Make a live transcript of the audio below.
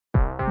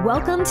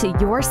Welcome to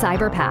Your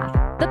Cyber Path,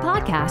 the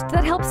podcast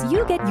that helps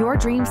you get your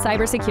dream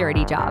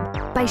cybersecurity job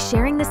by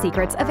sharing the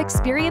secrets of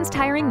experienced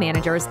hiring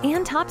managers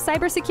and top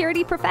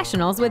cybersecurity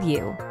professionals with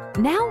you.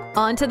 Now,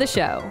 on to the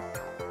show.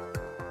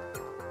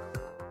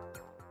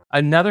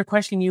 Another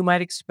question you might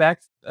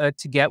expect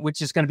to get,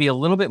 which is going to be a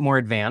little bit more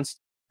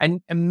advanced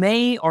and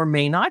may or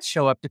may not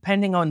show up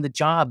depending on the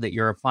job that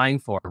you're applying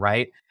for,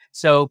 right?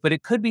 So, but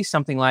it could be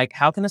something like,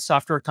 how can a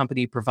software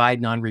company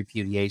provide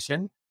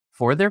non-repudiation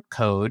for their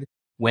code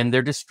when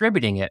they're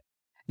distributing it?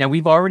 Now,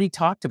 we've already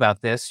talked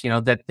about this,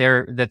 that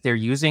they're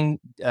using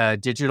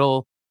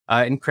digital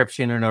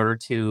encryption in order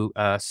to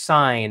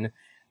sign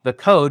the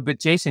code. But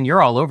Jason,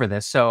 you're all over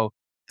this. So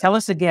tell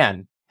us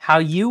again how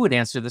you would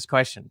answer this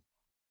question.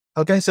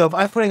 Okay, so if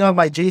I'm putting on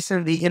my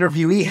Jason, the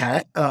interviewee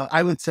hat,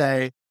 I would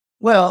say,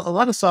 well, a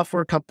lot of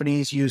software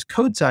companies use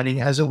code signing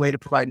as a way to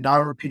provide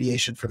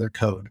non-repudiation for their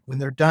code. When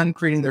they're done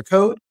creating their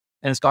code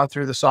and it's gone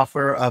through the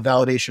software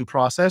validation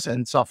process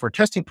and software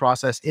testing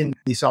process in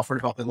the software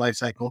development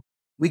lifecycle,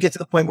 we get to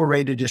the point where we're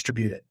ready to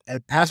distribute it.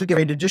 And as we get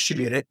ready to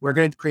distribute it, we're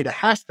going to create a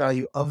hash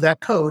value of that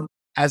code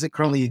as it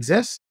currently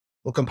exists.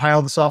 We'll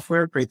compile the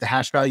software, create the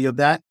hash value of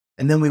that,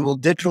 and then we will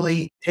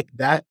digitally take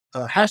that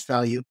hash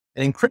value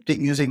and encrypt it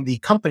using the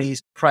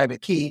company's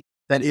private key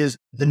that is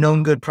the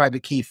known good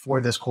private key for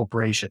this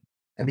corporation.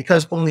 And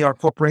because only our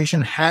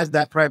corporation has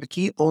that private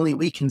key, only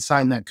we can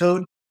sign that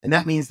code. And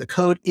that means the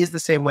code is the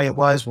same way it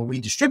was when we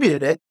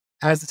distributed it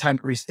as the time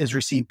it is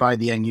received by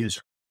the end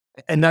user.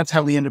 And that's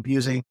how we end up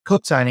using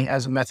code signing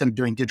as a method of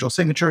doing digital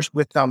signatures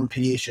with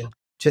non-repudiation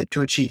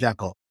to achieve that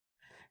goal.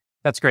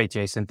 That's great,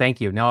 Jason.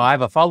 Thank you. Now I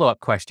have a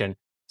follow-up question.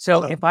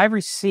 So if I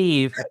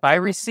receive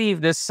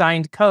this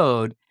signed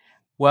code,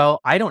 well,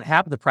 I don't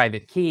have the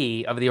private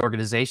key of the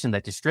organization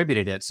that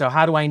distributed it. So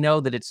how do I know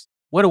that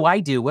what do I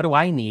do? What do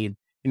I need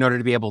in order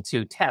to be able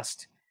to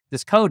test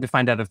this code to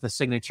find out if the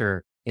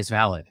signature is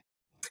valid?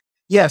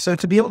 Yeah, so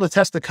to be able to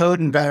test the code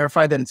and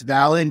verify that it's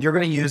valid, you're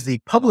going to use the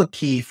public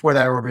key for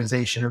that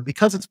organization. And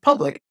because it's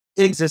public,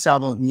 it exists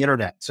out on the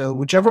internet. So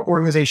whichever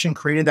organization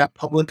created that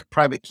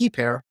public-private key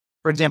pair,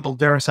 for example,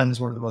 VeriSign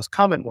is one of the most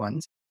common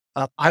ones,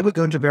 I would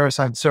go into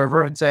VeriSign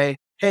server and say,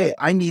 hey,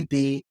 I need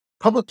the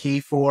public key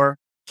for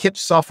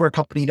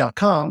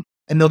kipssoftwarecompany.com,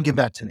 and they'll give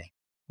that to me.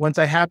 Once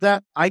I have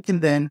that, I can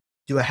then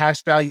do a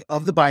hash value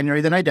of the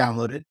binary that I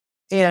downloaded,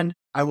 and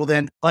I will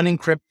then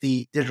unencrypt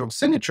the digital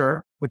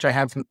signature, which I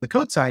have from the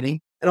code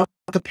signing, and I'll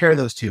compare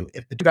those two.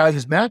 If the two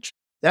values match,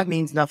 that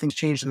means nothing's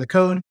changed in the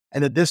code,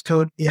 and that this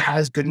code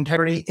has good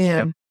integrity,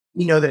 and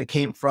we know that it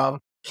came from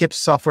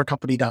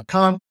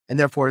kipssoftwarecompany.com, and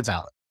therefore it's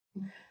valid.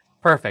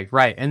 Perfect.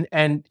 Right.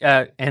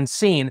 And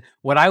scene,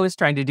 what I was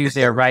trying to do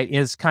there, right,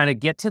 is kind of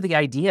get to the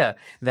idea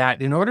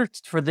that in order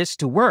for this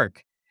to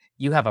work,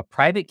 you have a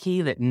private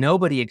key that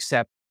nobody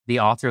except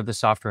the author of the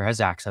software has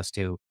access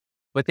to.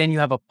 But then you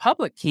have a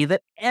public key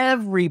that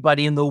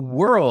everybody in the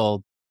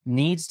world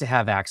needs to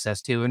have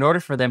access to in order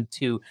for them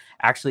to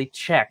actually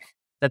check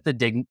that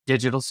the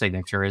digital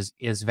signature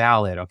is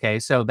valid. Okay.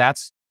 So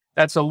that's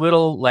a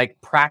little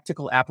like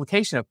practical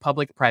application of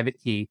public-private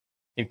key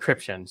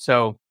encryption.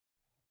 So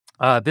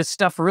this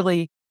stuff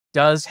really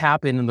does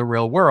happen in the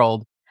real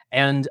world.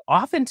 And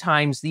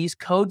oftentimes these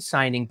code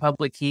signing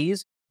public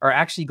keys are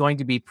actually going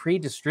to be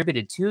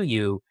pre-distributed to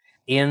you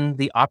in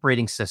the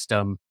operating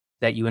system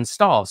that you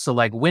install. So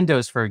like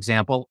Windows, for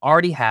example,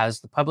 already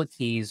has the public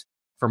keys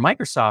for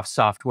Microsoft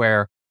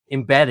software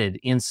embedded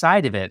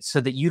inside of it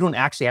so that you don't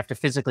actually have to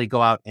physically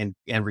go out and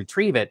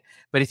retrieve it.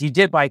 But if you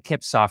did buy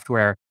Kips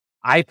software,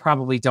 I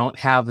probably don't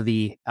have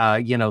the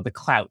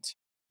clout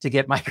to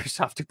get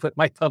Microsoft to put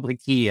my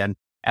public key in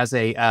as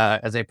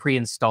a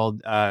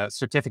pre-installed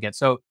certificate.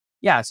 So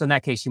yeah, so in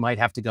that case, you might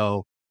have to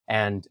go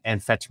and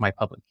fetch my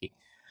public key.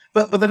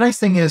 But the nice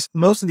thing is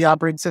most of the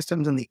operating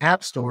systems and the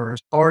app stores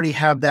already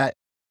have that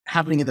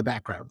happening in the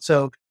background.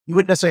 So you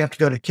wouldn't necessarily have to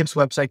go to Kip's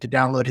website to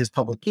download his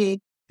public key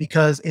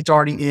because it's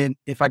already in.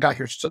 If I got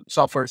your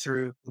software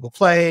through Google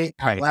Play,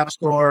 Apple App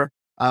Store,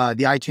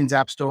 the iTunes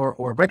App Store,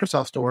 or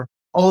Microsoft Store,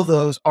 all of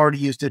those already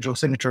use digital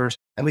signatures.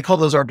 And we call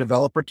those our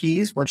developer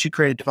keys. Once you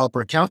create a developer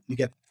account, you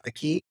get a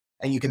key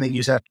and you can then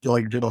use that to do all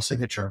your digital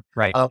signature.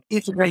 Right.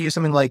 If you're going to use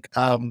something like,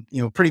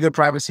 Pretty Good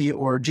Privacy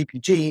or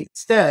GPG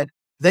instead,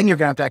 then you're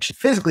going to have to actually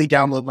physically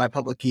download my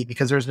public key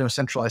because there's no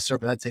centralized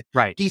server. That's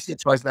a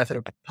decentralized method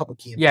of public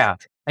key. Yeah.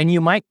 And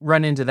you might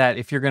run into that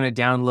if you're going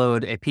to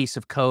download a piece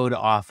of code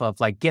off of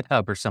like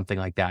GitHub or something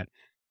like that,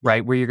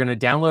 right? Where you're going to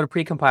download a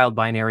precompiled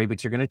binary,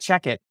 but you're going to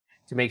check it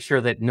to make sure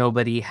that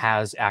nobody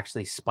has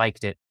actually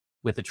spiked it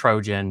with a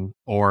Trojan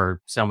or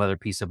some other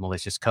piece of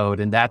malicious code.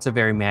 And that's a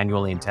very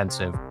manually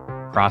intensive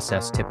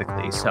process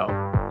typically. So